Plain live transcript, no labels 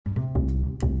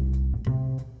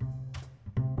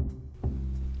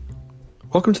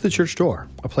Welcome to the Church Door,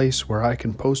 a place where I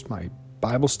can post my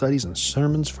Bible studies and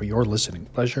sermons for your listening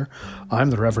pleasure. I'm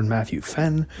the Reverend Matthew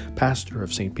Fenn, pastor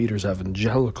of St. Peter's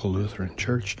Evangelical Lutheran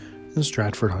Church in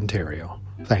Stratford, Ontario.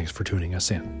 Thanks for tuning us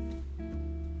in.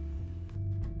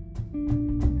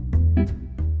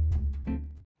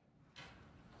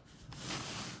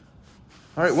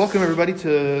 All right, welcome everybody to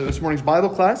this morning's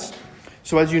Bible class.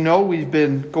 So as you know, we've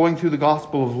been going through the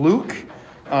Gospel of Luke.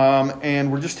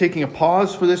 And we're just taking a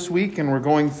pause for this week, and we're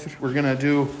going to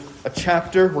do a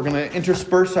chapter. We're going to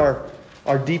intersperse our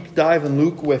deep dive in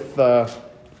Luke with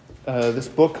this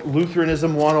book,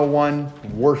 Lutheranism 101,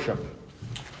 Worship.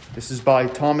 This is by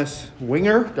Thomas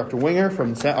Winger, Dr. Winger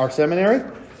from our seminary.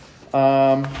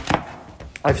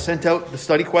 I've sent out the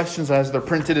study questions as they're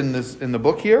printed in the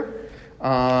book here.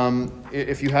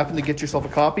 If you happen to get yourself a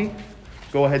copy,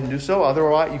 go ahead and do so.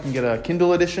 Otherwise, you can get a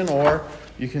Kindle edition, or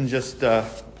you can just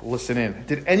listen in.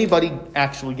 Did anybody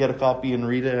actually get a copy and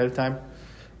read it ahead of time?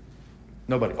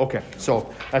 Nobody. Okay.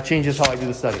 So that changes how I do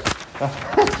the study.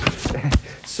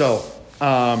 So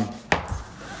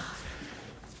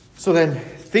then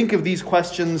think of these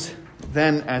questions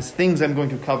then as things I'm going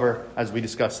to cover as we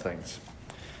discuss things.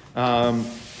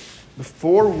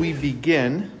 Before we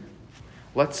begin,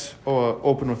 let's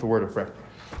open with a word of prayer.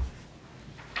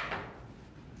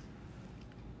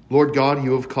 Lord God,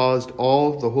 you have caused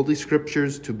all the Holy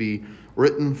Scriptures to be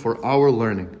written for our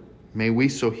learning. May we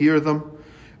so hear them,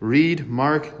 read,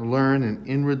 mark, learn, and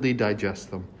inwardly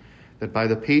digest them, that by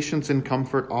the patience and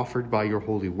comfort offered by your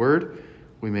holy word,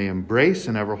 we may embrace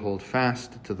and ever hold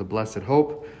fast to the blessed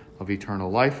hope of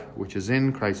eternal life, which is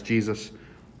in Christ Jesus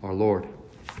our Lord.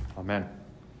 Amen.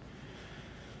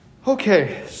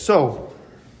 Okay, so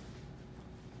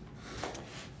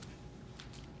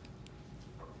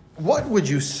what would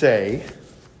you say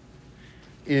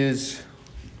is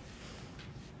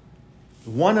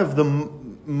one of the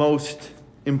most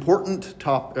important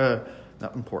how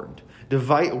do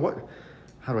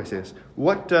I say this?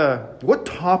 What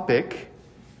topic,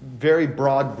 very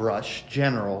broad brush,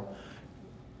 general,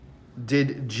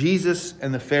 did Jesus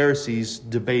and the Pharisees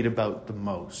debate about the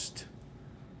most?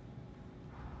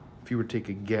 If you were to take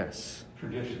a guess.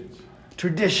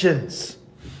 Traditions.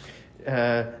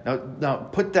 Now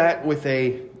put that with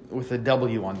a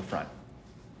W on the front.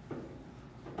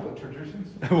 What traditions?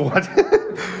 What?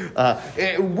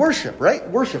 Worship, right?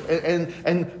 Worship,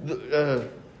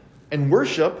 and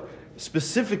worship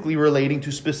specifically relating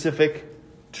to specific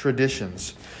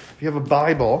traditions. If you have a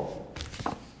Bible,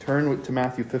 turn to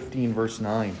Matthew 15, verse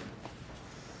 9.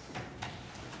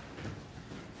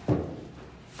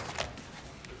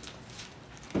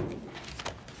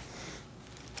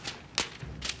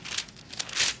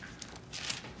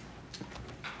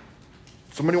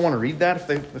 Somebody want to read that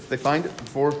if they find it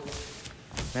before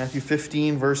Matthew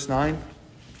 15, verse 9?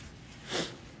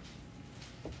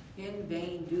 In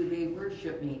vain do they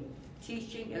worship me,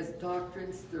 teaching as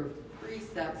doctrines the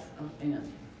precepts of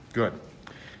men. Good.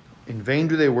 In vain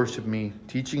do they worship me,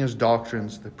 teaching as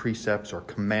doctrines the precepts or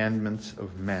commandments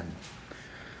of men.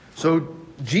 So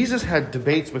Jesus had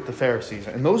debates with the Pharisees,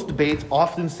 and those debates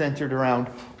often centered around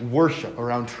worship,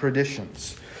 around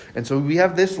traditions. And so we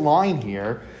have this line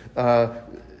here.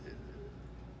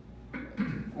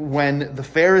 When the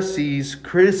Pharisees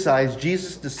criticized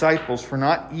Jesus' disciples for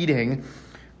eating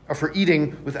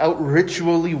without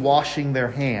ritually washing their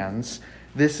hands,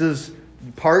 this is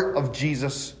part of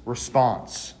Jesus'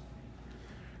 response.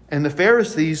 And the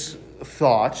Pharisees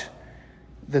thought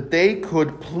that they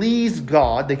could please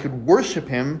God, they could worship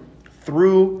Him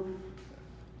through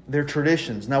their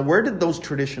traditions. Now, where did those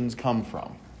traditions come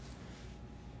from?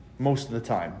 Most of the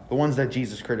time, the ones that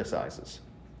Jesus criticizes.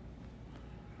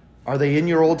 Are they in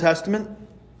your Old Testament?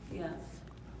 Yes.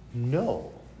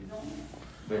 No.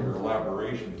 They were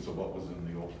elaborations of what was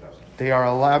in the Old Testament. They are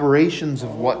elaborations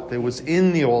of what was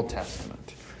in the Old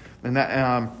Testament. And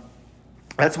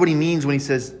that's what he means when he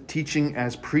says teaching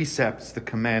as precepts the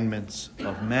commandments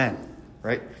of men.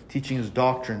 Right? Teaching as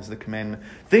doctrines the commandment.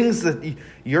 Things that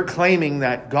you're claiming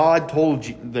that God told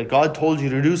you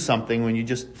to do something when you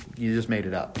just made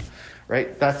it up.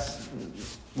 Right? That's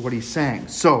what he's saying.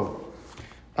 So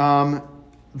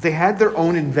they had their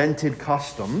own invented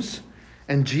customs,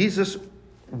 and Jesus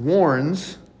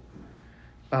warns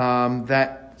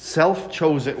that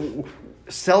self-chosen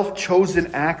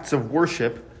acts of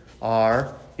worship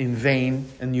are in vain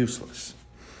and useless.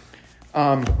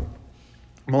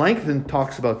 Melanchthon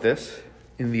talks about this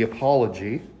in the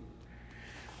Apology,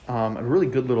 a really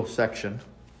good little section.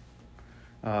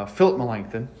 Philip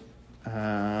Melanchthon,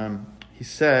 he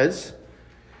says,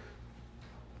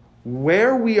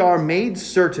 where we are made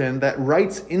certain that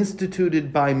rites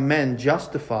instituted by men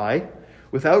justify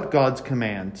without God's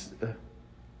command,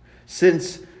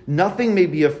 since nothing may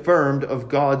be affirmed of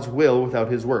God's will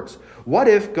without his works. What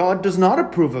if God does not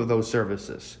approve of those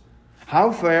services?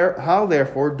 How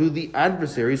therefore do the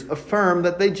adversaries affirm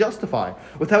that they justify?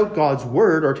 Without God's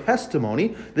word or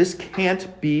testimony, this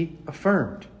can't be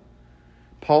affirmed.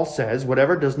 Paul says,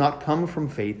 whatever does not come from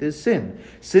faith is sin.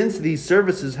 Since these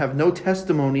services have no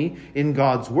testimony in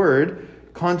God's word,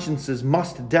 consciences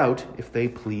must doubt if they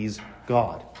please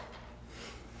God.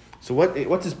 So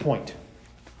what's his point?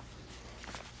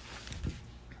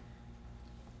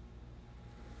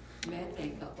 Men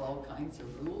make up all kinds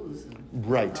of rules and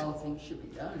Right. how things should be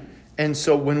done. And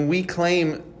so when we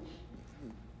claim,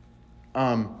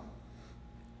 and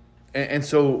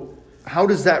so how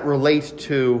does that relate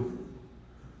to,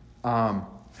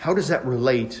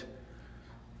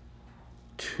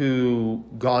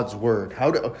 God's word?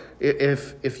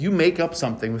 If you make up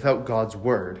something without God's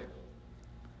word,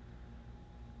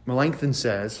 Melanchthon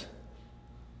says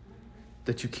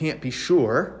that you can't be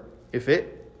sure if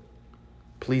it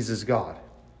pleases God.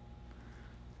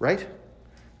 Right?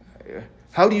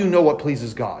 How do you know what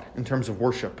pleases God in terms of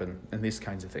worship and these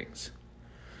kinds of things?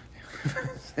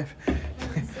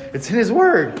 It's in his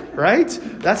word, right?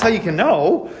 That's how you can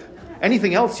know.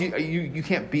 Anything else, you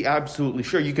can't be absolutely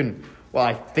sure. You can, well,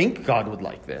 I think God would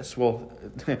like this. Well,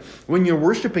 when you're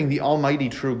worshiping the almighty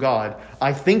true God,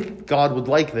 I think God would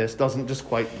like this doesn't just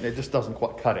quite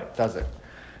cut it, does it?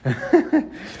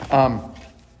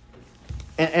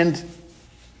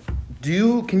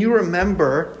 Can you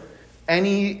remember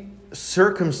any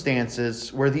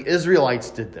circumstances where the Israelites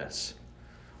did this?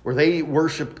 Where they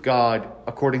worshipped God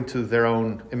according to their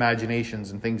own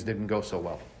imaginations and things didn't go so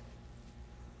well?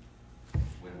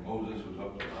 When Moses was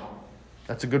up the mountain.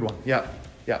 That's a good one. Yeah.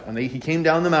 When he came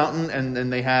down the mountain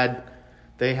and they had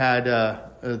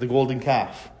the golden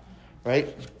calf, right?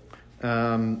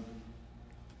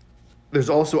 There's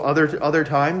also other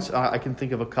times. I can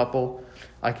think of a couple.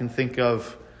 I can think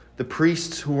of the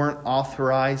priests who weren't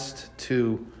authorized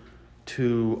to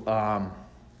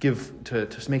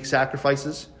make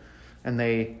sacrifices, and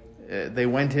they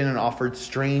went in and offered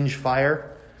strange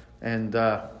fire, and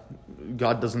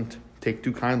God doesn't take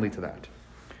too kindly to that.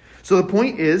 So the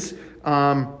point is,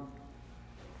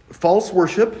 false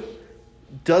worship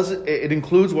it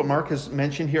includes what Mark has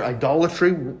mentioned here: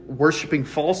 idolatry, worshiping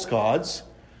false gods,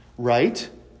 right?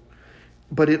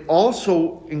 But it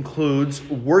also includes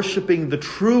worshiping the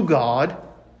true God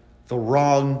the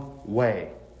wrong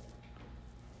way.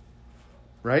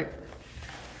 Right?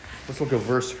 Let's look at a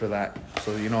verse for that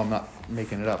so that you know I'm not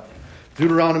making it up.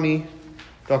 Deuteronomy,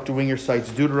 Dr. Winger cites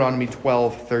Deuteronomy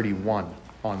 12:31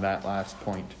 on that last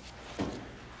point.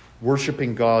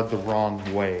 Worshiping God the wrong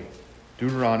way.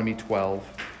 Deuteronomy 12,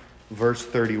 verse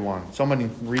 31. Somebody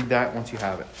read that once you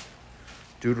have it.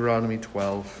 Deuteronomy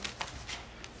 12,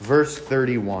 verse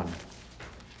 31.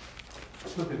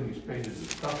 Look at these pages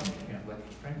of stuff and you can't let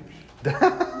your fingers.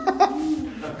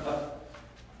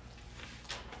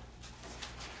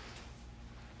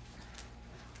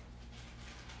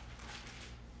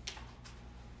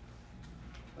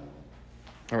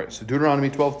 All right, so Deuteronomy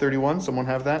 12:31. Someone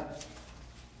have that?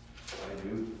 I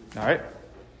do. All right.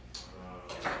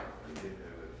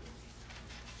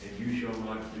 And you shall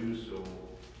not do so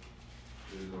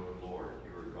to the Lord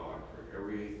your God, for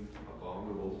every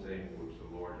abominable thing which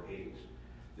the Lord hates,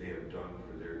 they have done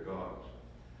for their gods.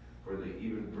 For they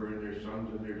even burn their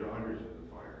sons and their daughters in the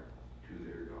fire to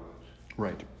their gods.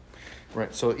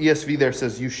 Right. So ESV there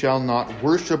says, you shall not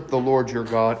worship the Lord your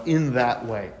God in that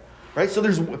way. Right? So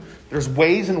there's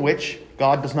ways in which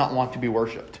God does not want to be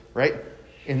worshipped. Right?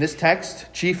 In this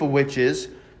text, chief of which is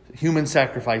human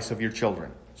sacrifice of your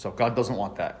children. So God doesn't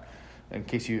want that. In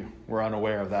case you were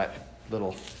unaware of that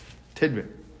little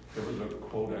tidbit. There was a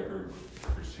quote I heard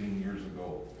Christine years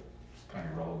ago. It's kind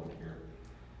of relevant here.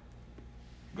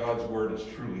 God's word is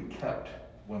truly kept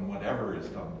when whatever is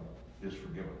done is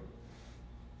forgiven.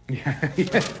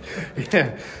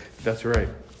 Yeah, that's right.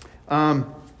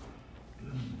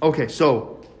 Okay,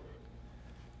 so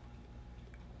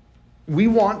we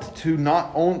want to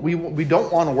we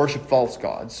don't want to worship false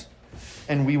gods,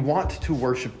 and we want to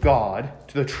worship God,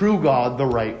 to the true God, the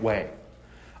right way.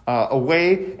 A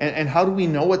way, and how do we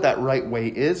know what that right way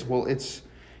is? Well, it's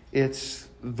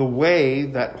the way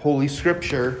that Holy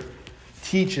Scripture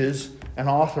teaches and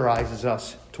authorizes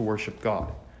us to worship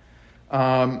God.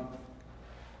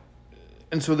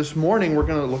 And so this morning we're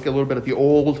going to look a little bit at the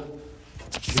Old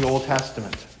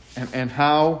Testament and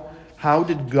how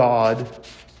did God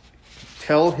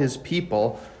tell his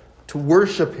people to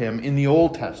worship him in the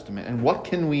Old Testament. And what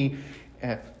can we,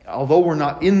 although we're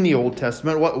not in the Old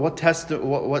Testament, what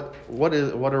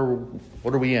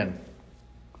are we in?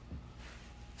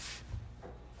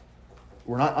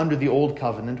 We're not under the Old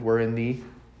Covenant, we're in the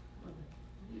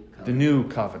New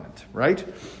Covenant, right?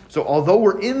 So although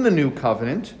we're in the New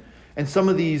Covenant, and some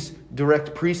of these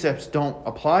direct precepts don't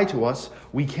apply to us,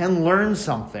 we can learn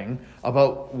something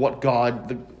about what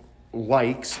God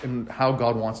likes and how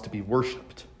God wants to be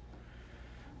worshipped.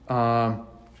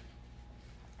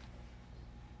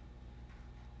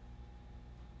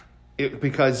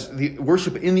 Because the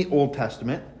worship in the Old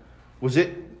Testament, was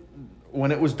it,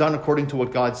 when it was done according to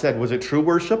what God said, was it true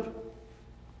worship?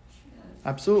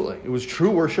 Absolutely. It was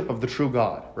true worship of the true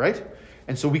God, right?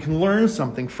 And so we can learn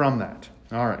something from that.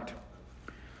 All right.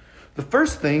 The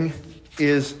first thing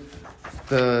is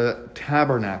the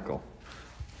tabernacle.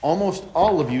 Almost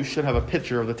all of you should have a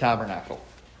picture of the tabernacle.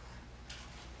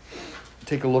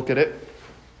 Take a look at it.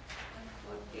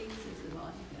 What page is it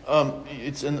on?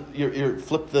 It's in your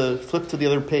flip to the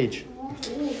other page. Oh, I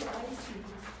see.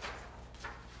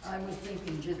 I was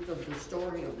thinking just of the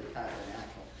story of the tabernacle.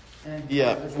 And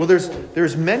Yeah. Well,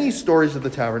 there's many stories of the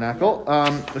tabernacle.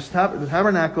 The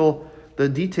tabernacle, the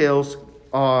details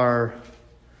are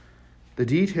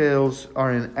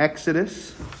in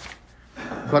Exodus,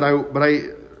 but I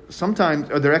sometimes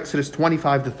they're Exodus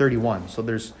 25 to 31. So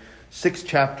there's 6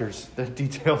 chapters that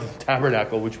detail the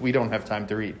tabernacle, which we don't have time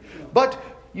to read. But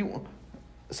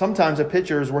sometimes a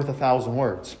picture is worth 1,000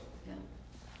 words. Yeah.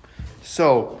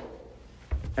 So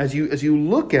as you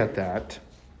look at that,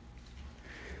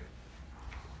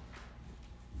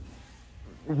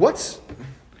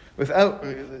 without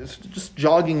just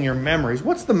jogging your memories,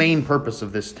 what's the main purpose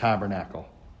of this tabernacle?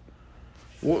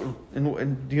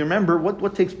 And do you remember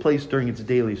what takes place during its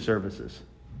daily services?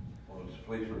 Well, it's a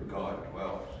place where God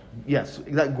dwells. Yes.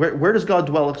 Where does God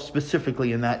dwell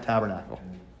specifically in that tabernacle?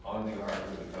 On the Ark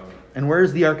of the Covenant. And where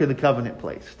is the Ark of the Covenant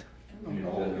placed? It's in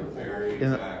the very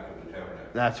back of the tabernacle.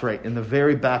 That's right, in the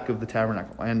very back of the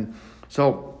tabernacle. And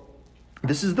so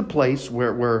this is the place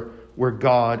where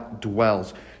God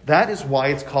dwells. That is why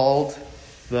it's called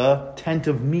the tent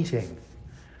of meeting,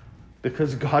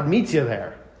 because God meets you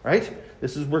there, right?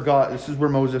 This is where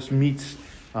Moses meets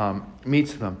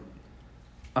them.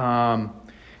 And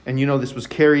this was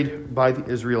carried by the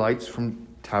Israelites from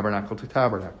tabernacle to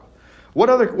tabernacle. What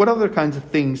other kinds of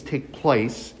things take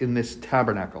place in this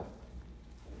tabernacle?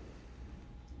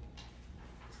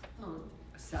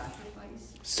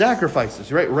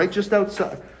 Sacrifices, right? Right, just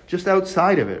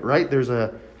outside of it, right? There's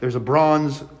a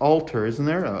bronze altar, isn't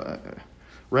there?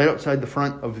 Right outside the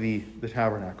front of the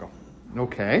tabernacle.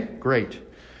 Okay, great.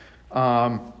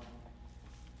 Going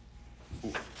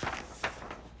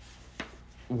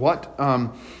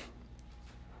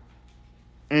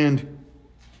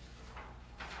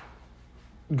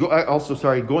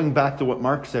back to what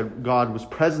Mark said, God was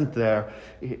present there.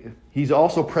 He's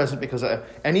also present because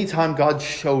anytime God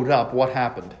showed up, what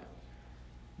happened?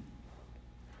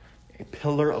 A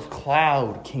pillar of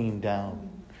cloud came down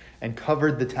and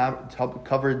covered the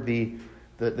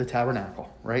tabernacle,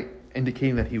 right?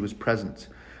 Indicating that he was present.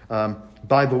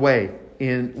 By the way,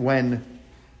 in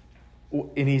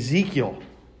Ezekiel,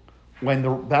 when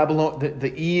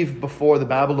the eve before the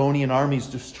Babylonian armies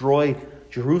destroy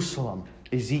Jerusalem,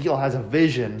 Ezekiel has a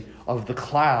vision of the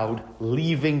cloud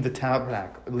leaving the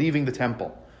tabernacle, leaving the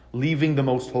temple, leaving the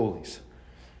most holies,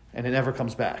 and it never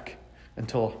comes back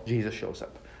until Jesus shows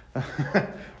up.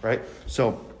 Right?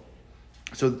 So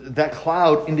that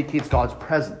cloud indicates God's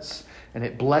presence, and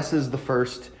it blesses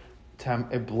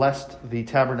it blessed the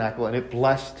tabernacle, and it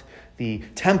blessed the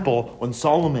temple when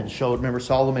Solomon showed. Remember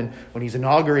Solomon, when he's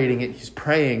inaugurating it, he's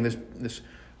praying this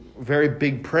very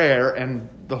big prayer, and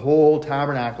the whole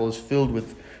tabernacle is filled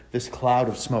with this cloud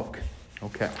of smoke.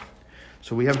 Okay,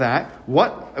 so we have that.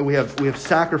 We have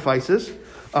sacrifices.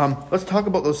 Let's talk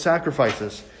about those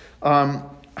sacrifices.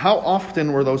 How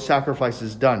often were those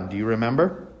sacrifices done? Do you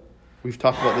remember? We've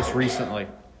talked about this recently. I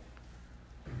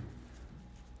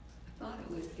thought it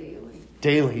was daily.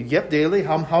 Daily. Yep, daily.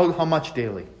 How much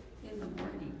daily? In the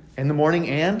morning. In the morning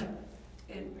and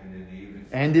in the evening.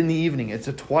 And in the evening. It's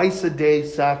a twice-a-day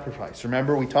sacrifice.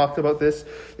 Remember, we talked about this.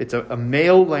 It's a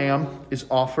male lamb is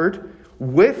offered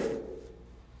with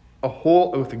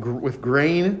with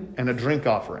grain and a drink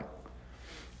offering.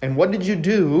 And what did you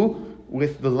do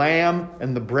with the lamb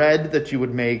and the bread that you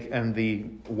would make and the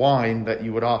wine that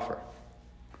you would offer?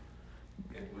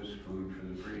 It was food for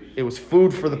the priests. It was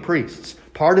food for the priests.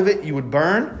 Part of it you would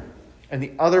burn, and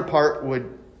the other part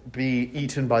would be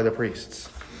eaten by the priests.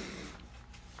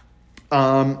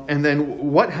 And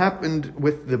then what happened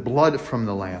with the blood from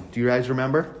the lamb? Do you guys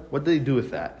remember? What did they do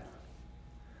with that?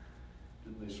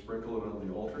 Did they sprinkle it on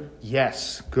the altar?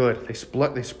 Yes, good. They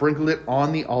sprinkled it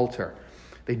on the altar.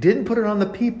 They didn't put it on the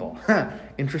people.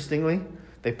 Interestingly,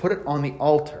 they put it on the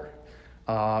altar.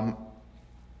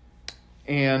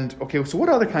 And okay, so what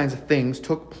other kinds of things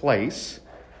took place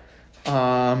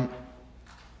in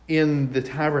the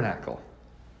tabernacle?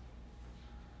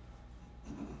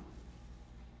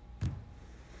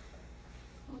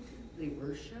 They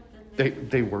worshiped.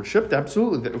 They worshipped,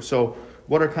 absolutely. So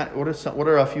what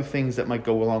are a few things that might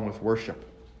go along with worship?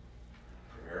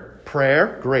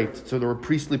 Prayer, great. So there were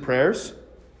priestly prayers.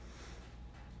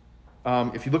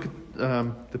 If you look at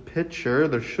the picture,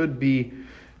 there should be.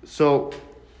 So,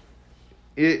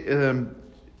 when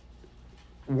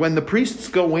the priests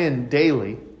go in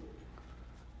daily,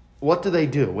 what do they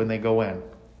do when they go in?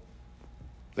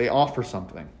 They offer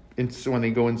something when they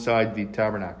go inside the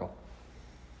tabernacle.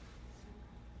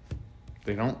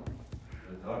 They don't?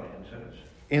 I thought incense.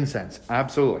 Incense,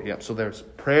 absolutely. Yep. So there's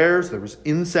prayers, there was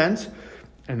incense,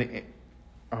 all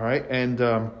right.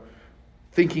 And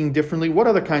thinking differently, what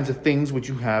other kinds of things would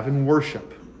you have in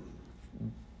worship?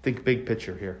 Think big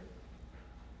picture here.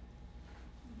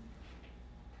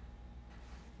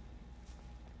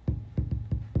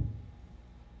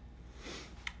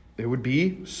 There would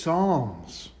be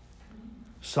psalms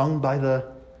sung by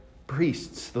the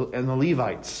priests and the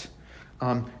Levites.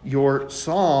 Your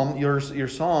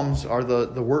psalms are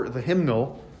the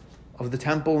hymnal of the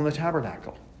temple and the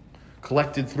tabernacle,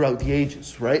 collected throughout the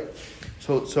ages, right?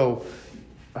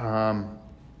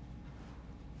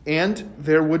 And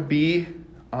there would be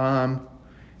a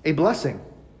blessing,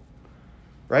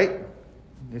 right?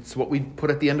 It's what we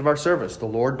put at the end of our service. The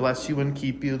Lord bless you and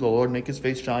keep you. The Lord make his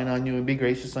face shine on you and be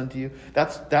gracious unto you.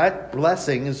 That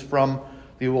blessing is from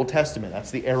the Old Testament.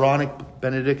 That's the Aaronic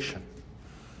benediction.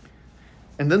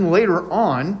 And then later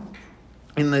on,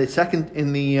 in the second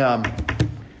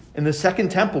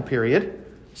temple period,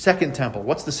 second temple.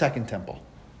 What's the second temple?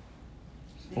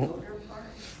 The outer part?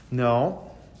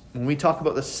 No. When we talk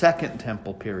about the second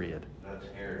temple period. That's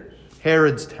Herod's.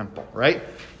 Herod's temple, right?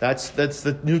 That's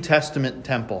the New Testament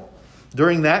temple.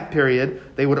 During that period,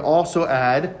 they would also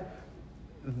add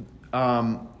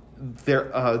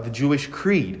the Jewish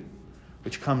creed,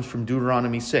 which comes from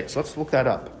Deuteronomy 6. Let's look that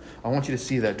up. I want you to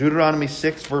see that. Deuteronomy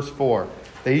 6, verse 4.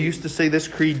 They used to say this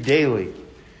creed daily.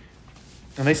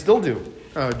 And they still do,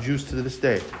 Jews to this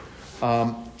day.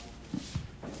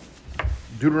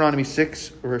 Deuteronomy 6,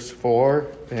 verse 4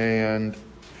 and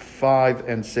 5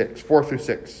 and 6. 4 through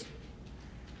 6.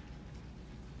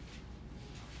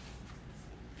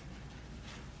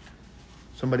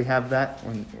 Somebody have that?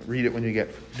 Read it when you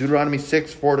get Deuteronomy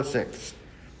 6, 4 to 6.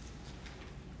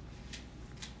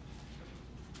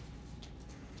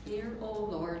 Hear,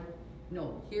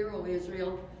 O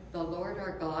Israel, the Lord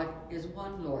our God is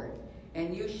one Lord,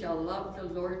 and you shall love the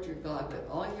Lord your God with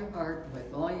all your heart,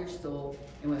 with all your soul,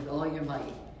 and with all your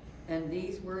might. And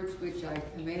these words which I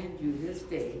command you this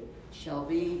day shall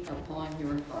be upon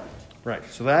your heart. Right,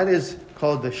 so that is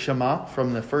called the Shema,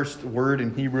 from the first word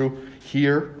in Hebrew,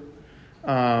 hear.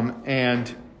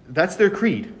 And that's their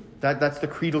creed. That's the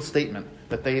creedal statement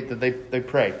that they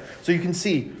pray. So you can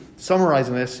see,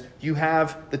 summarizing this, you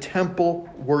have the temple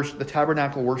worship, the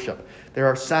tabernacle worship. There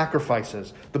are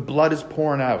sacrifices. The blood is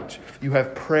poured out. You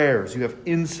have prayers. You have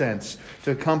incense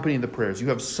to accompany the prayers. You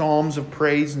have psalms of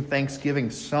praise and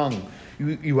thanksgiving sung.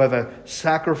 You have a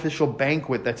sacrificial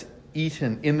banquet that's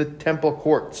eaten in the temple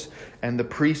courts, and the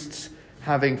priests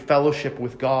having fellowship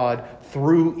with God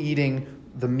through eating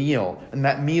the meal. And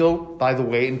that meal, by the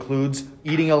way, includes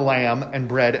eating a lamb and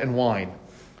bread and wine.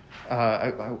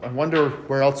 I wonder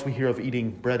where else we hear of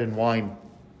eating bread and wine.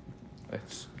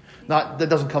 That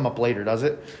doesn't come up later, does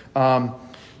it? And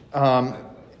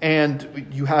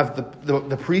you have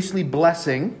the priestly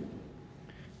blessing,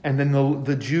 and then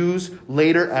the Jews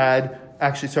later add.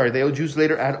 The Jews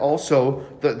later add also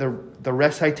the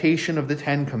recitation of the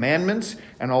Ten Commandments,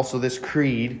 and also this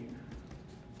creed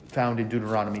found in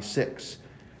Deuteronomy 6.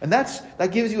 And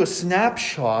that gives you a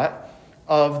snapshot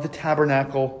of the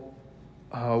tabernacle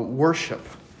worship.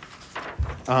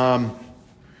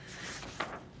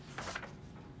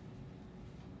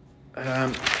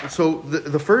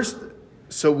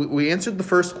 So we answered the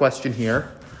first question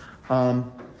here.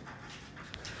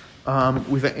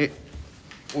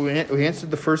 We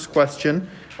answered the first question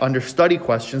under study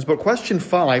questions, but question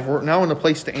 5, we're now in a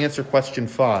place to answer question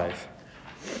 5.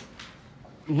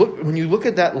 When you look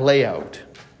at that layout,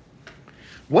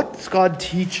 what's God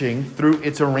teaching through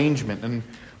its arrangement, and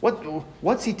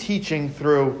what's he teaching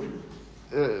through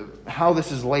how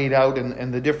this is laid out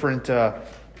and the different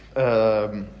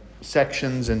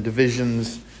sections and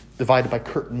divisions divided by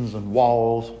curtains and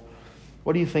walls.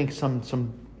 What do you think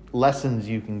some lessons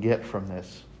you can get from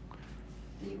this?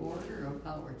 The order of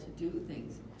how we're to do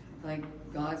things. Like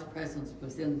God's presence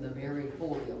was in the very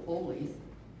Holy of Holies.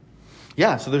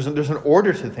 Yeah, so there's an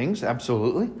order to things,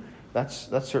 absolutely. That's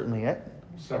certainly it.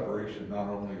 Separation not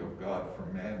only of God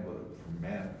from man, but from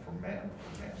man.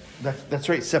 That's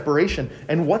right, separation.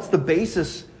 And what's the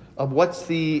basis of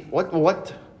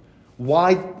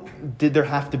why did there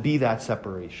have to be that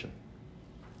separation?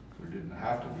 There didn't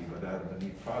have to be, but Adam and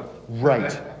Eve caused it.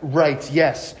 Right,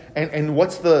 yes. And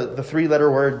what's the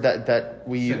 3-letter word that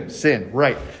we use? Sin,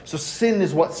 right. So sin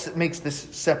is what makes this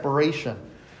separation.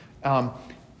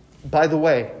 By the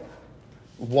way,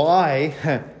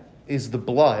 why is the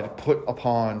blood put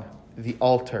upon the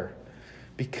altar?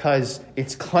 Because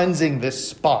it's cleansing this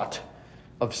spot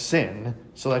of sin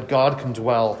so that God can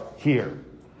dwell here.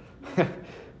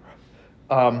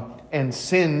 And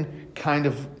sin kind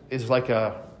of is like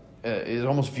is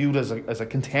almost viewed as a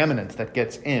contaminant that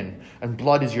gets in, and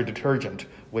blood is your detergent,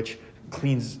 which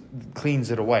cleans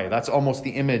it away. That's almost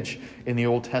the image in the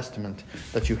Old Testament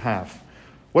that you have.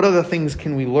 What other things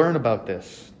can we learn about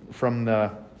this from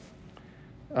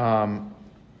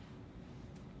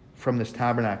this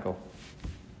tabernacle?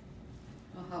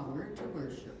 How we're to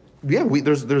worship. Yeah,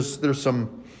 there's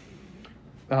some.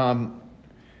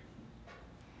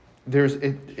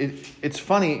 It's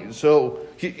funny. So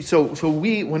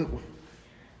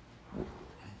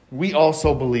we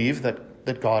also believe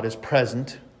that God is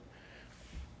present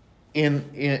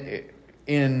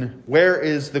in where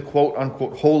is the quote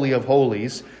unquote Holy of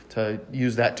Holies, to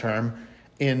use that term,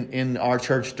 in our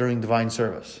church during divine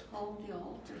service. On the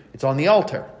altar. It's on the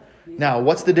altar. Yeah. Now,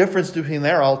 what's the difference between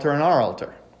their altar and our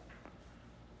altar?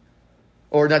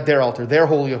 Or not their altar, their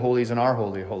Holy of Holies and our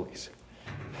Holy of Holies,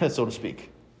 so to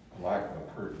speak. Lack of a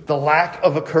curtain. The lack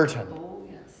of a curtain. Oh,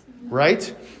 yes.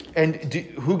 Right? And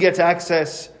who gets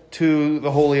access to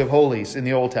the Holy of Holies in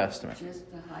the Old Testament? Just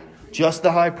the high priest. Just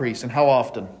the high priest. And how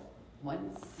often?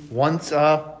 Once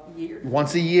a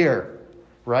year.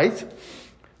 Right?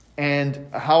 And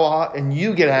and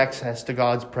you get access to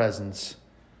God's presence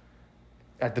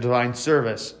at the divine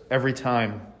service every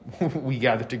time we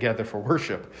gather together for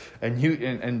worship.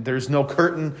 And there's no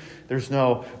curtain.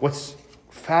 What's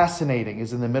fascinating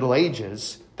is in the Middle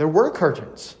Ages, there were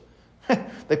curtains.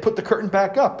 They put the curtain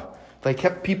back up. They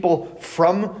kept people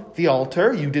from the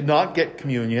altar. You did not get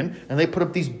communion. And they put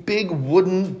up these big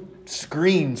wooden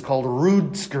screens called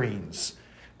rood screens.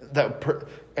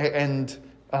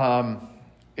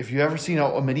 If you've ever seen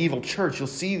a medieval church, you'll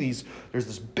see there's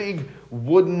this big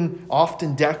wooden,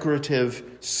 often decorative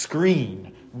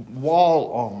screen, wall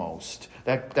almost,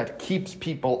 that keeps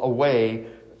people away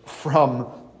from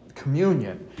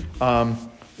communion.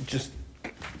 Just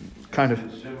kind of...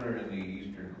 It's similar in the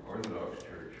Eastern Orthodox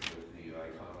Church with the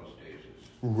iconostasis.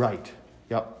 Right.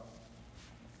 Yep.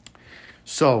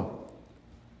 So,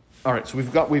 all right. So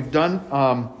we've done.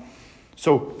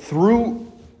 So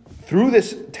through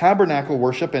this tabernacle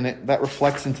worship, and that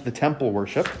reflects into the temple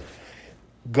worship,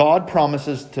 God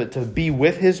promises to be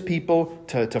with His people,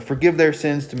 to forgive their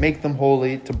sins, to make them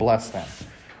holy, to bless them.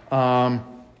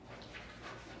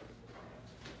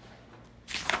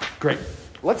 Great.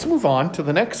 Let's move on to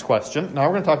the next question. Now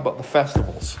we're going to talk about the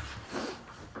festivals.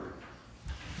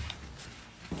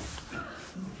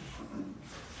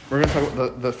 We're going to talk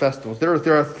about the festivals.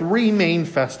 There are 3 main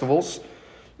festivals.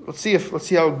 Let's see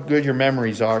how good your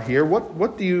memories are here.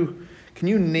 Can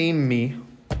you name me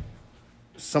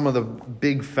some of the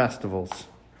big festivals?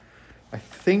 I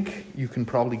think you can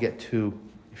probably get 2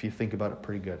 if you think about it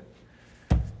pretty good.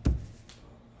 I'm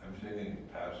thinking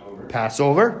Passover.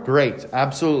 Passover? Great.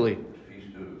 Absolutely.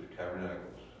 Feast of Tabernacles.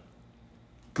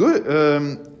 Good.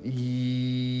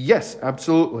 Yes,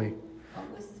 absolutely.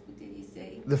 What did he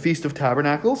say? The Feast of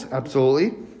Tabernacles,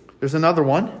 absolutely. There's another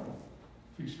one.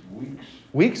 Feast of Weeks.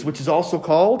 Weeks, which is also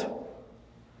called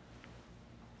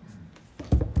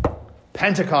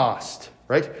Pentecost,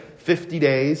 right? 50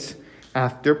 days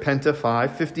after Penta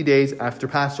 5, 50 days after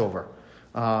Passover.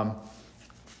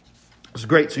 It's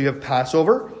great. So you have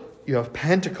Passover, you have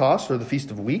Pentecost, or the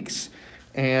Feast of Weeks,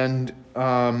 and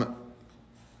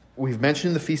we've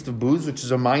mentioned the Feast of Booths, which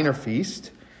is a minor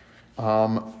feast.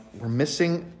 We're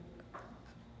missing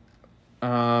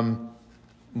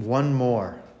one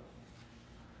more.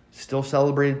 Still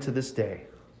celebrated to this day.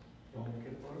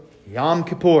 Yom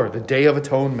Kippur, the Day of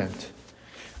Atonement.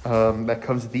 That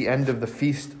comes at the end of the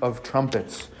Feast of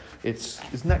Trumpets.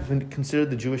 Isn't that considered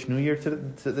the Jewish New Year to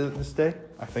this day?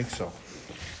 I think so.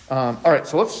 All right,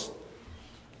 so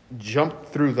jump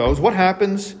through those. What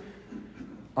happens?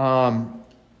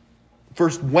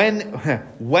 First,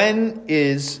 when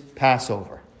is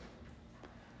Passover?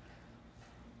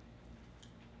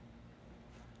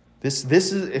 This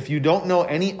is, if you don't know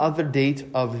any other date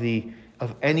of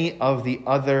any of the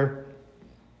other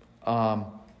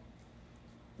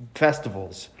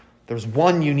festivals, there's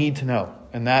one you need to know,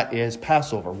 and that is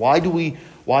Passover. Why do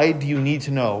you need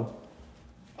to know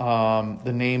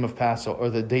the name of Passover, or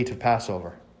the date of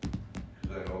Passover?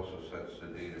 Because that also sets the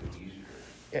date of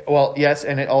Easter. Well, yes,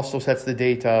 and it also sets the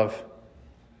date of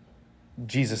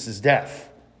Jesus' death.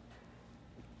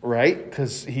 Right?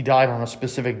 Because he died on a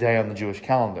specific day on the Jewish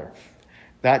calendar.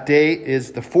 That day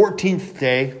is the 14th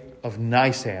day of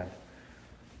Nisan.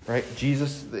 Right?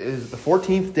 Jesus is the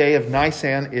 14th day of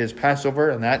Nisan is Passover,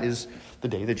 and that is the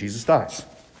day that Jesus dies.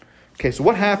 Okay, so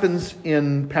what happens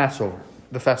in Passover,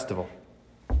 the festival?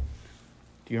 Do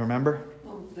you remember?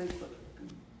 Well, they put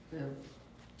the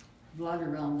blood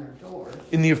around their door.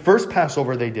 In the first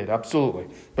Passover they did, absolutely.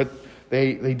 But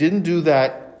they didn't do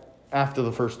that after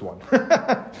the first one.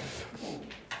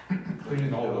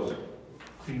 Clean all of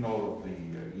the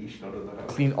yeast out of the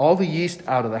house. Clean all the yeast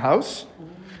out of the house.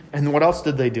 And what else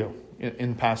did they do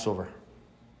in Passover?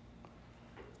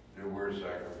 There were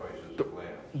sacrifices of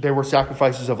lambs. There were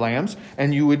sacrifices of lambs.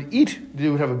 And you would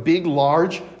have a big,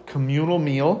 large communal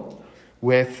meal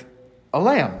with a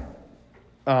lamb.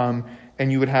 And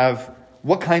you would have,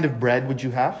 what kind of bread would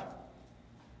you have?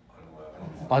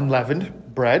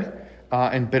 Unleavened bread.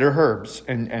 And bitter herbs.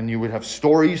 And you would have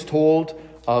stories told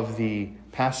of the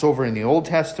Passover in the Old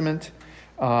Testament.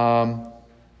 And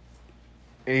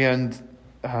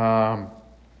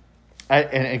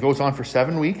it goes on for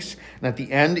 7 weeks. And at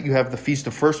the end, you have the Feast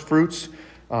of First Fruits,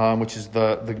 which is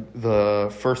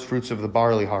the first fruits of the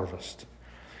barley harvest.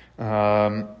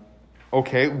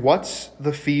 Okay, what's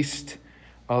the Feast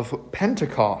of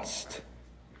Pentecost?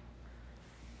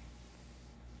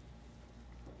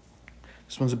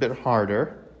 This one's a bit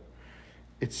harder.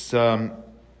 It's the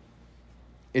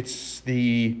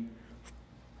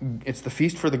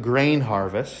feast for the grain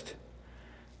harvest,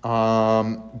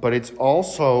 but it's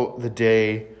also the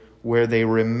day where they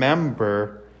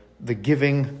remember the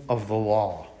giving of the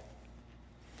law.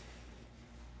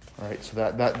 All right, so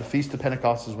that the Feast of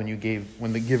Pentecost is when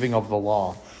the giving of the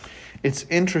law. It's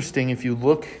interesting if you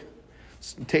look,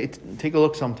 take a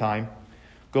look sometime,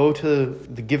 go to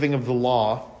the giving of the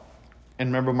law. And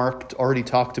remember, Mark already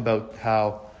talked about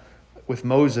how with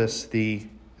Moses, the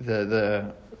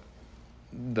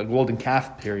golden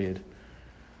calf period.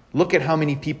 Look at how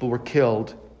many people were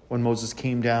killed when Moses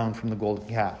came down from the golden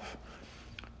calf.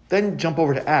 Then jump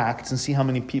over to Acts and see how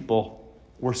many people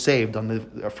were saved on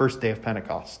the first day of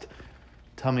Pentecost.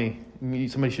 Tell me,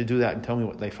 somebody should do that and tell me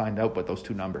what they find out about those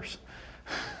two numbers.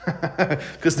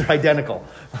 Because they're identical.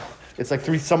 It's like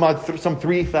some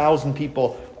 3,000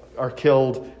 people are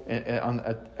killed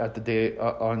at the day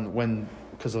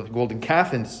because of the golden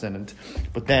calf incident,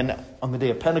 but then on the day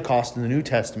of Pentecost in the New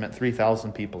Testament,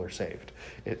 3,000 people are saved.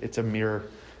 It's a mirror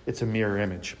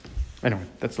image. Anyway,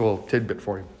 that's a little tidbit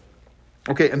for you.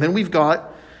 Okay, and then we've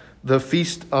got the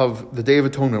Feast of the Day of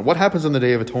Atonement. What happens on the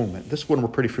Day of Atonement? This one we're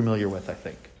pretty familiar with, I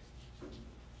think.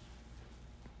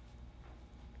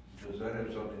 Does that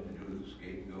have something to do with the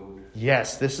scapegoat?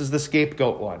 Yes, this is the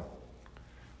scapegoat one.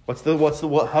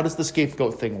 How does the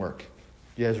scapegoat thing work?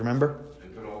 You guys remember? They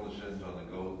put all the sins on the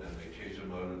goat, and they chase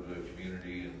them out of the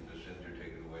community, and the sins are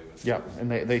taken away with Yeah, and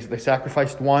they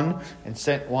sacrificed one and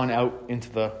sent one out into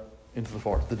the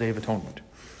forest, the Day of Atonement.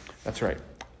 That's right.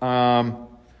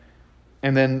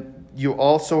 And then you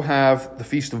also have the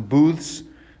Feast of Booths.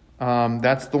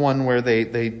 That's the one where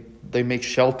they make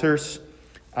shelters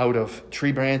out of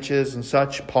tree branches and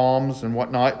such, palms and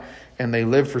whatnot, and they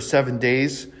live for 7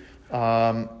 days.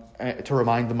 To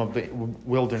remind them of the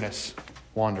wilderness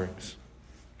wanderings.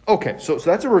 Okay, so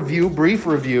that's a brief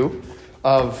review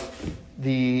of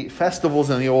the festivals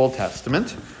in the Old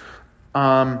Testament.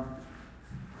 So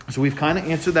we've kind of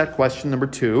answered that question, number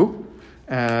 2.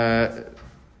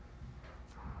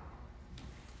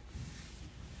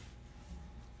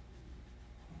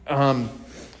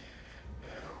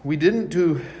 We didn't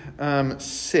do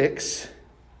 6.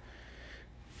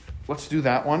 Let's do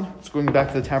that one. Let's going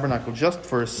back to the tabernacle just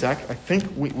for a sec. I think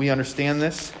we understand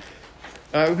this.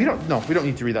 We don't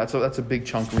need to read that. So that's a big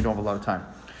chunk and we don't have a lot of time.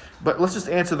 But let's just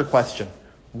answer the question.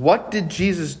 What did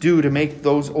Jesus do to make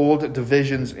those old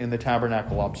divisions in the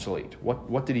tabernacle obsolete?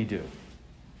 What did he do?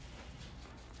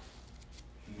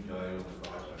 He died on the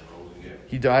cross and rose again.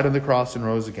 He died on the cross and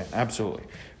rose again. Absolutely.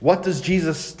 What does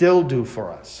Jesus still do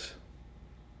for us?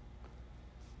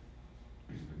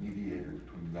 He's the mediator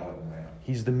between God and man.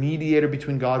 He's the mediator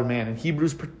between God and man. And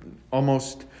Hebrews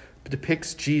almost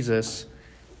depicts Jesus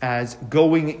as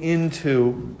going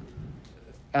into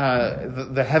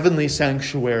the heavenly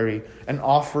sanctuary and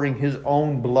offering his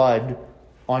own blood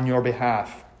on your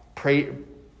behalf,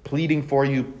 pleading for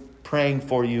you, praying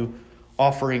for you,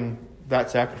 offering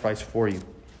that sacrifice for you.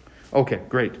 Okay,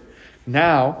 great.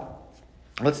 Now,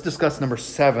 let's discuss number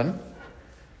 7.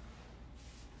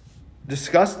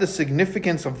 Discuss the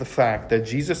significance of the fact that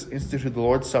Jesus instituted the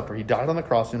Lord's Supper. He died on the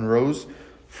cross and rose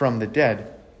from the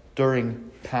dead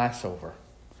during Passover.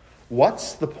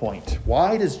 What's the point?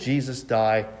 Why does Jesus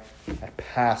die at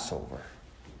Passover?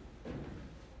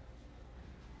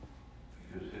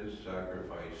 Because his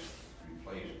sacrifice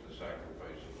replaced the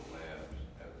sacrifice of the lambs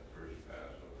at the first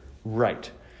Passover.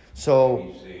 Right.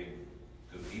 So He saved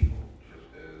the people just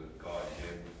as God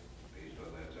did based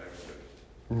on that sacrifice.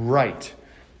 right.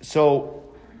 So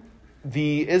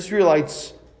the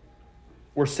Israelites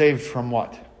were saved from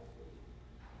what?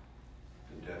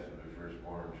 The death of the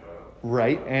firstborn child.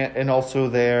 Right. And also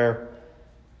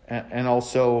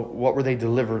what were they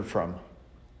delivered from?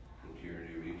 The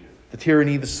tyranny of Egypt. The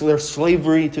tyranny, their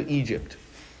slavery to Egypt.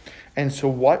 And so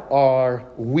what are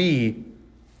we,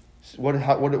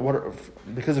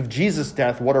 because of Jesus'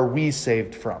 death, what are we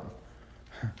saved from?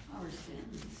 Our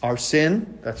sins. Our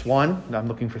sin, that's one. Now I'm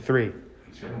looking for 3.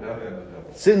 Sin, death, and the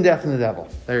devil. Sin, death, and the devil.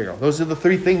 There you go. Those are the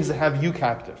 3 things that have you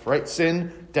captive, right?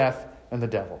 Sin, death, and the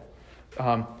devil.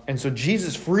 And so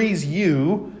Jesus frees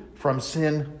you from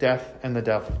sin, death, and the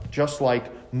devil. Just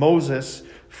like Moses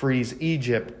frees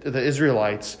the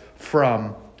Israelites,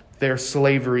 from their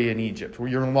slavery in Egypt. Where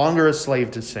you're no longer a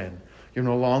slave to sin. You're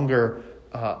no longer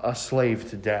a slave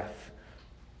to death.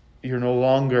 You're no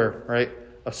longer, right,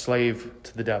 a slave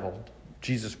to the devil.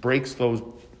 Jesus breaks those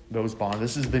bonds.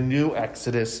 This is the new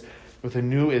Exodus with a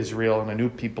new Israel and a new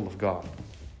people of God.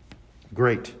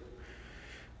 Great.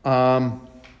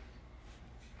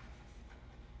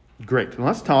 Great.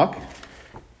 Let's talk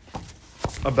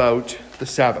about the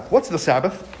Sabbath. What's the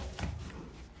Sabbath?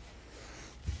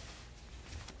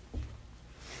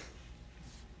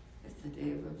 It's the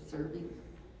day of observing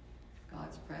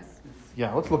God's presence.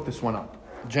 Yeah, let's look this one up.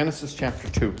 Genesis chapter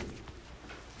 2.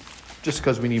 Just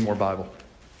because we need more Bible.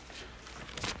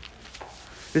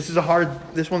 This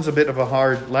one's a bit of a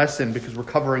hard lesson because we're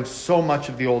covering so much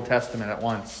of the Old Testament at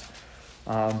once.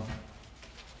 So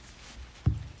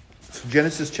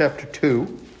Genesis chapter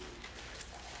 2,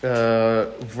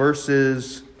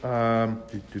 verses 1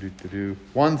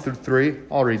 through 3.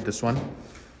 I'll read this one.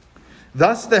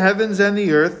 Thus the heavens and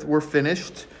the earth were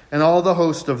finished, and all the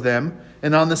host of them.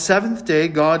 And on the 7th day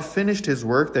God finished his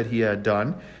work that he had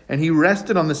done, and he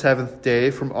rested on the 7th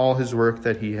day from all his work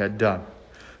that he had done.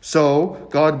 So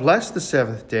God blessed the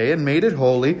 7th day and made it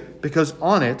holy, because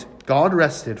on it God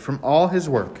rested from all his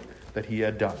work that he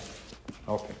had done.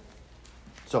 Okay.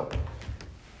 So,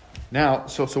 now,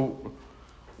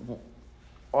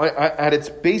 at its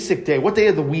basic day, what day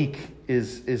of the week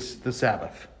is the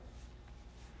Sabbath?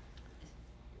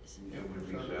 It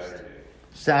would be Saturday.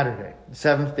 Saturday, the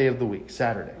 7th day of the week,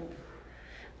 Saturday.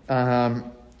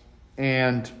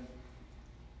 And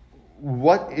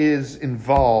what is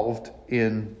involved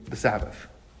in the Sabbath?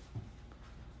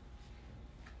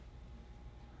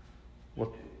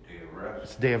 What? Day of rest.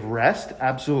 It's a day of rest,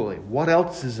 absolutely. What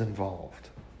else is involved?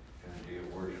 And a day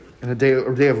of worship. And a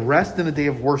day of rest and a day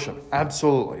of worship,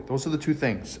 absolutely. Those are the 2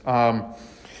 things.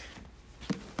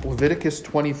 Leviticus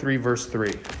 23, verse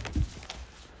 3.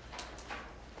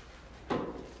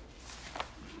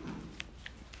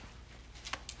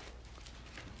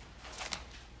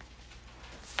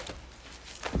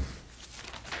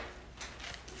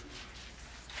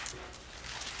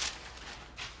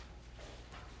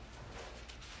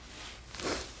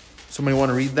 Somebody want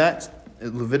to read that?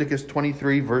 Leviticus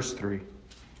 23, verse 3.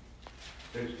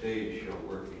 6 days shall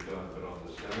work be done, but on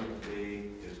the 7th day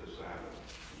is the Sabbath,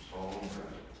 a solemn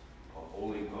rest, a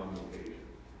holy convocation.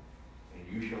 And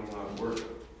you shall not work.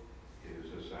 It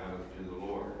is a Sabbath to the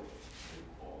Lord in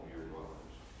all your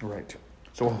dwellings. Right.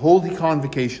 So a holy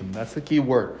convocation, that's the key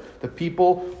word. The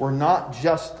people were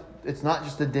it's not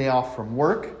just a day off from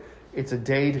work, it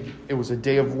was a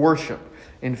day of worship.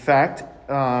 In fact,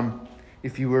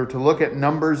 if you were to look at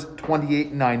Numbers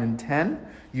 28, 9, and 10,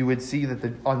 you would see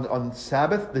that on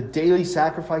Sabbath, the daily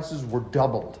sacrifices were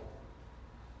doubled.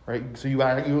 Right? So you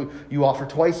offer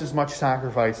twice as much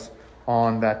sacrifice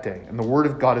on that day. And the word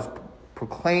of God is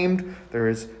proclaimed. There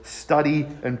is study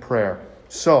and prayer.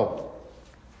 So,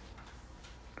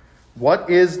 what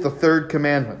is the 3rd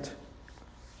commandment?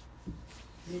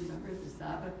 Remember the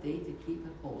Sabbath day to keep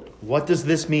it holy. What does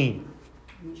this mean?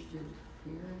 We should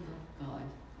fear and love God,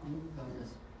 honor God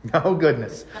Oh,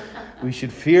 goodness. We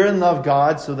should fear and love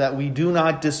God so that we do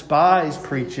not despise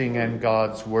preaching and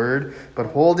God's word, but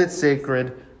hold it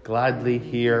sacred, gladly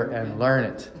hear and learn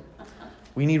it.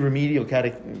 We need remedial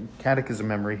catechism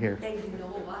memory here. Hey, you know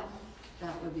what?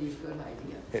 That would be a good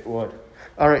idea. It would.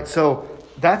 All right, so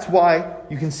that's why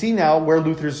you can see now where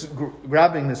Luther's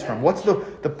grabbing this from. What's the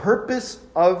purpose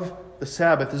of the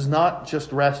Sabbath is not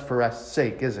just rest for rest's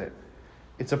sake, is it?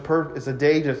 It's a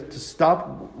day to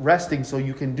stop resting so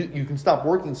you can stop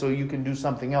working so you can do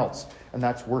something else, and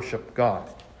that's worship God.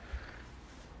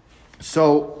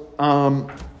 So,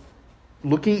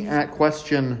 looking at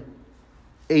question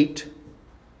 8,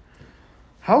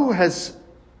 how has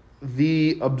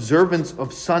the observance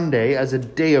of Sunday as a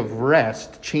day of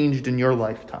rest changed in your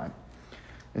lifetime?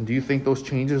 And do you think those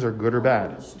changes are good or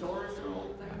bad? The stores are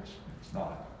open. It's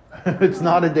not. It's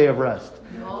not a day of rest.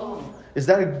 No, Is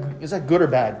that good or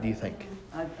bad, do you think?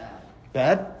 not bad.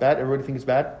 Bad? Bad? Everybody thinks it's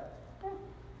bad?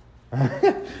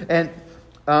 And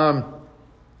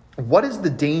what is the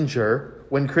danger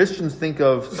when Christians think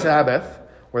of Sabbath,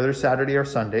 whether Saturday or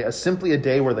Sunday, as simply a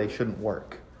day where they shouldn't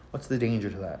work? What's the danger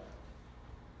to that?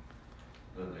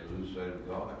 Then they lose sight of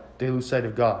God. They lose sight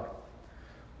of God.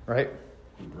 Right?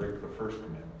 You break the first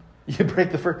commandment. You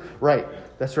break the first... Right.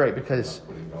 That's right, because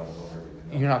Putting God above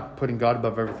everything else. you're not putting God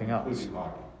above everything else.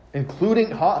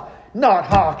 Including hockey. Not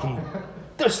hockey.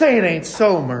 Just say it ain't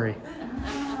so, Murray.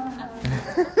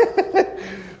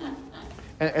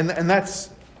 and that's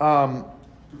that's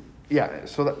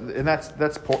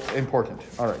important.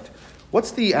 All right.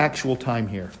 What's the actual time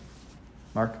here,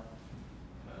 Mark?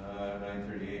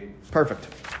 9:38. Perfect.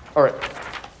 All right.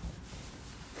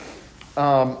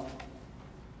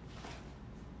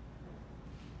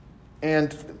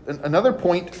 And another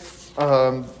point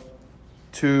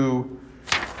to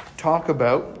talk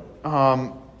about,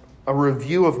 a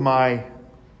review of my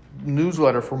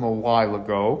newsletter from a while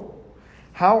ago.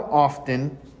 How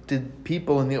often did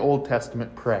people in the Old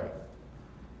Testament pray?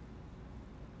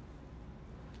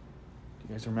 Do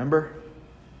you guys remember?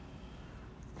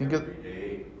 Think Every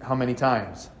day, how many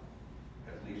times?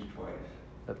 at least twice.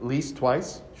 At least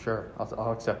twice? Sure,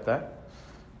 I'll accept that.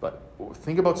 But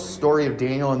think about the story of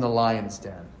Daniel in the lion's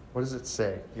den. What does it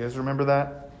say? You guys remember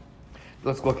that?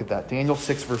 Let's look at that. Daniel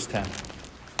 6, verse 10.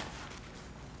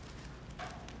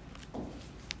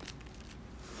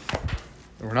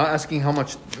 We're not asking how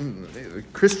much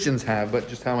Christians have, but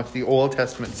just how much the Old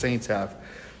Testament saints have.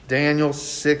 Daniel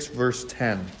 6, verse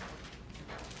 10.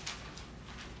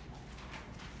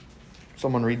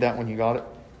 Someone read that when you got it.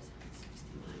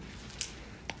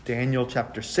 Daniel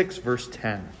chapter 6, verse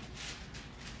 10.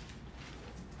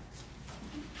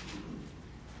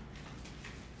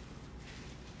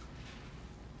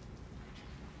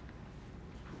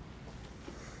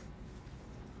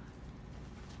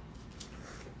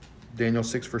 Daniel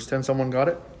 6, verse 10. Someone got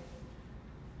it?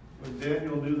 When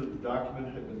Daniel knew that the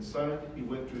document had been signed, he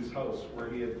went to his house where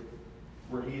he had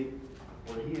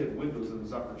windows in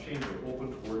his upper chamber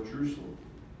open toward Jerusalem.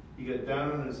 He got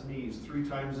down on his knees 3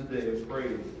 times a day and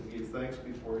prayed and gave thanks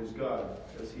before his God,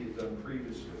 as he had done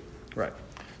previously. Right.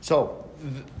 So,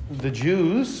 the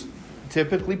Jews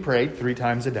typically prayed 3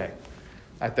 times a day.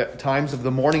 At the times of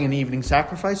the morning and evening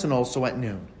sacrifice, and also at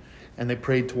noon. And they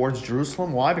prayed towards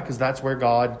Jerusalem. Why? Because that's where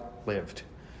God lived.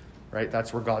 Right?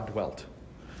 That's where God dwelt.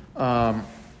 And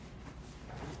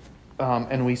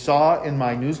we saw in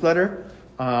my newsletter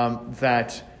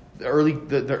that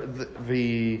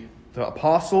the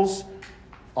apostles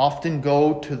often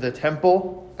go to the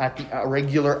temple at the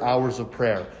regular hours of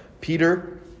prayer.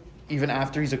 Peter, even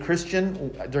after he's a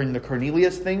Christian, during the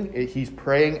Cornelius thing, he's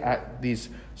praying at these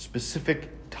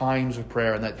specific times of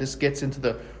prayer, and that this gets into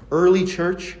the early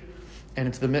church, and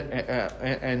it's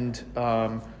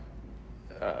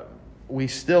we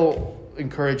still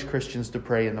encourage Christians to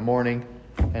pray in the morning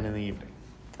and in the evening.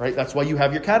 Right? That's why you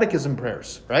have your catechism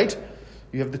prayers, right?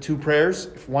 You have the 2 prayers,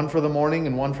 one for the morning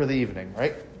and one for the evening,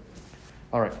 right?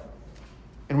 All right.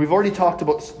 And we've already talked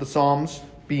about the Psalms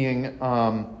being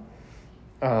the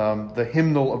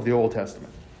hymnal of the Old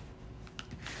Testament.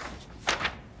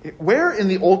 Where in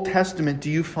the Old Testament do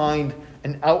you find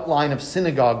an outline of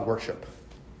synagogue worship?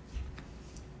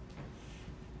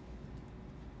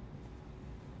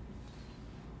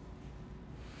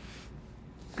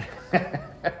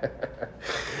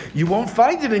 You won't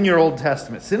find it in your Old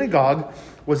Testament. Synagogue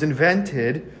was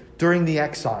invented during the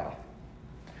exile.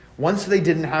 Once they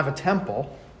didn't have a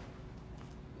temple,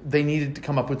 they needed to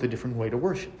come up with a different way to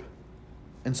worship.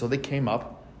 And so they came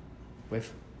up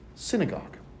with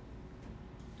synagogue.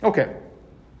 Okay,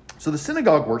 so the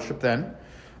synagogue worship then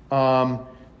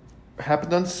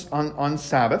happened on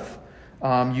Sabbath.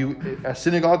 A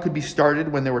synagogue could be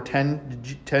started when there were 10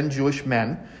 Jewish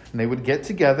men, and they would get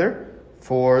together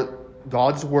for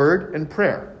God's word and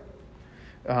prayer.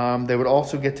 They would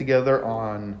also get together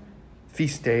on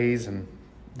feast days and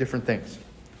different things.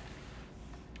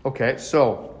 Okay,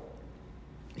 so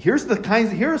here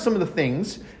are some of the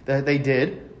things that they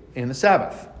did in the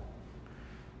Sabbath,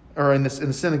 or in the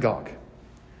synagogue.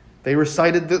 They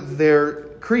recited their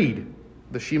creed,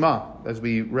 the Shema, as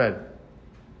we read.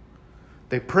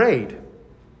 They prayed.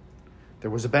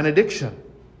 There was a benediction.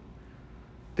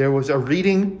 There was a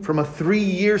reading from a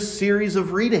 3-year series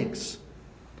of readings.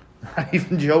 Not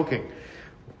even joking.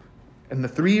 And the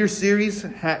 3-year series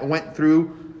went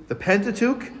through the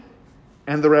Pentateuch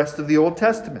and the rest of the Old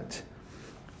Testament.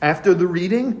 After the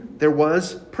reading, there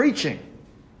was preaching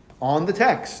on the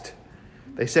text.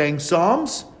 They sang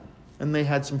psalms, and they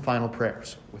had some final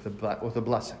prayers with a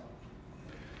blessing.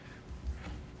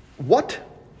 What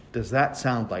does that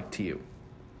sound like to you?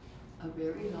 A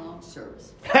very long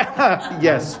service.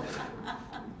 Yes.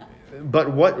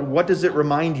 But what does it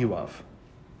remind you of?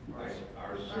 Right,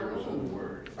 our service of the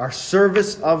word. Our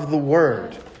service of the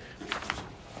word.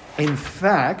 In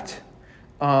fact,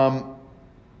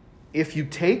 if you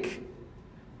take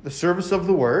the service of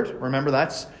the word, remember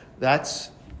that's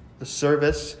the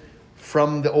service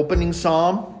from the opening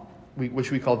psalm,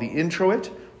 which we call the introit,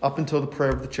 up until the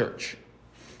prayer of the church.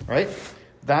 Right?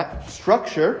 That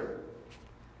structure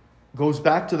goes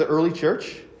back to the early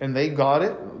church, and they got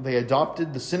it. They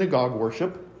adopted the synagogue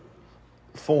worship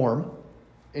form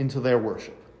into their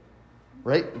worship.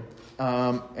 Right?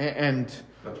 And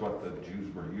That's what the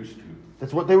Jews were used to.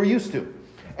 that's what they were used to.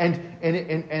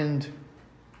 And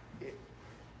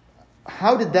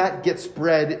how did that get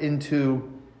spread into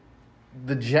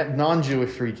the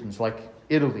non-Jewish regions like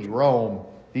Italy, Rome,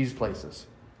 these places?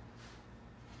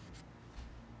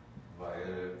 Via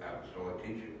apostolic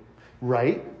teaching.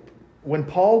 Right? When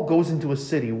Paul goes into a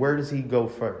city, where does he go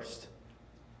first?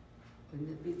 Wouldn't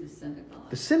it be the synagogue?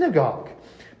 The synagogue.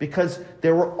 Because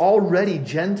there were already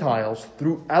Gentiles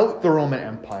throughout the Roman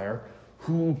Empire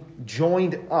who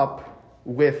joined up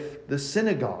with the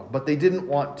synagogue. But they didn't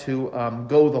want to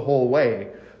go the whole way,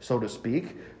 so to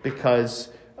speak, because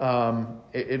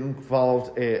it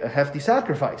involved a hefty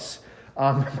sacrifice.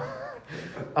 And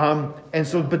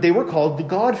so, but they were called the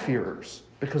God-fearers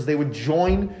because they would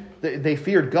join. They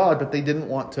feared God, but they didn't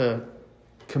want to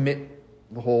commit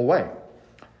the whole way.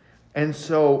 And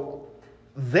so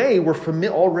they were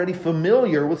already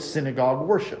familiar with synagogue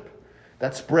worship.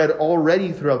 That spread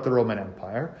already throughout the Roman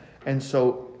Empire. And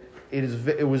so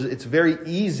it's very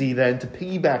easy then to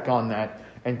piggyback on that,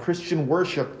 and Christian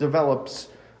worship develops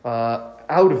out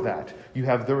of that. You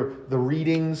have the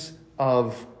readings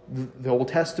of the Old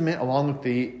Testament along with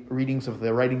the readings of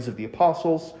the writings of the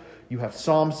apostles. You have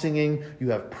psalm singing.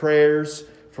 You have prayers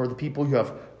for the people. You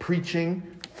have preaching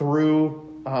through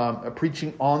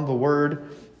preaching on the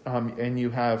word, and you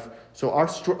have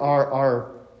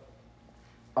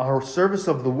our service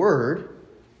of the word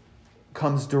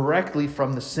comes directly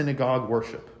from the synagogue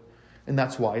worship, and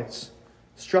that's why it's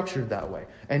structured that way.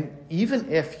 And even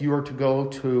if you were to go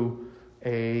to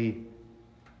a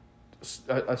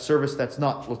service that's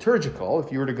not liturgical, if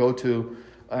you were to go to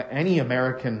any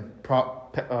American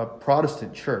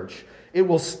Protestant church, they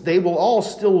will all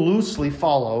still loosely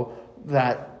follow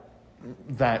that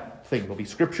thing. There'll be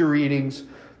scripture readings,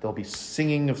 there'll be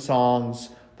singing of songs,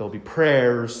 there'll be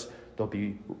prayers, there'll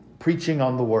be preaching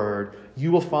on the word.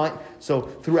 You will find, so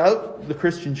throughout the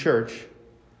Christian church,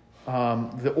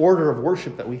 the order of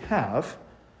worship that we have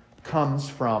comes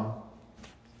from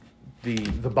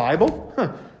the Bible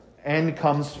and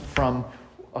comes from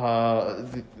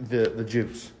the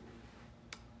Jews.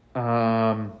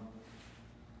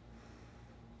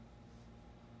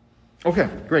 Okay,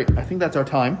 great. I think that's our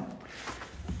time.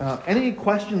 Any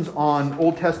questions on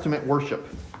Old Testament worship?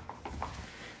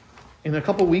 In a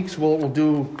couple weeks, we'll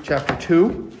do chapter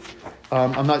 2.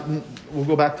 We'll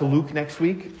go back to Luke next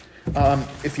week.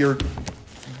 If you're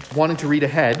wanting to read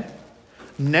ahead,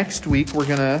 next week we're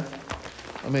gonna.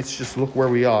 Let's just look where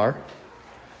we are.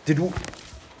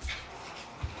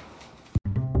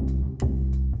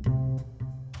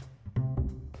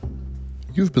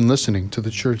 You've been listening to The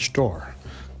Church Door.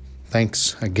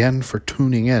 Thanks again for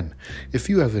tuning in. If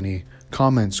you have any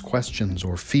comments, questions,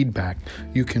 or feedback,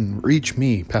 you can reach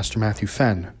me, Pastor Matthew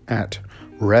Fenn, at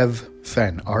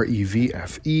revfenn,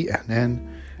 REVFENN,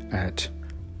 at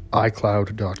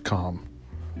iCloud.com.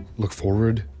 Look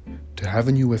forward to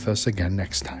having you with us again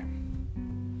next time.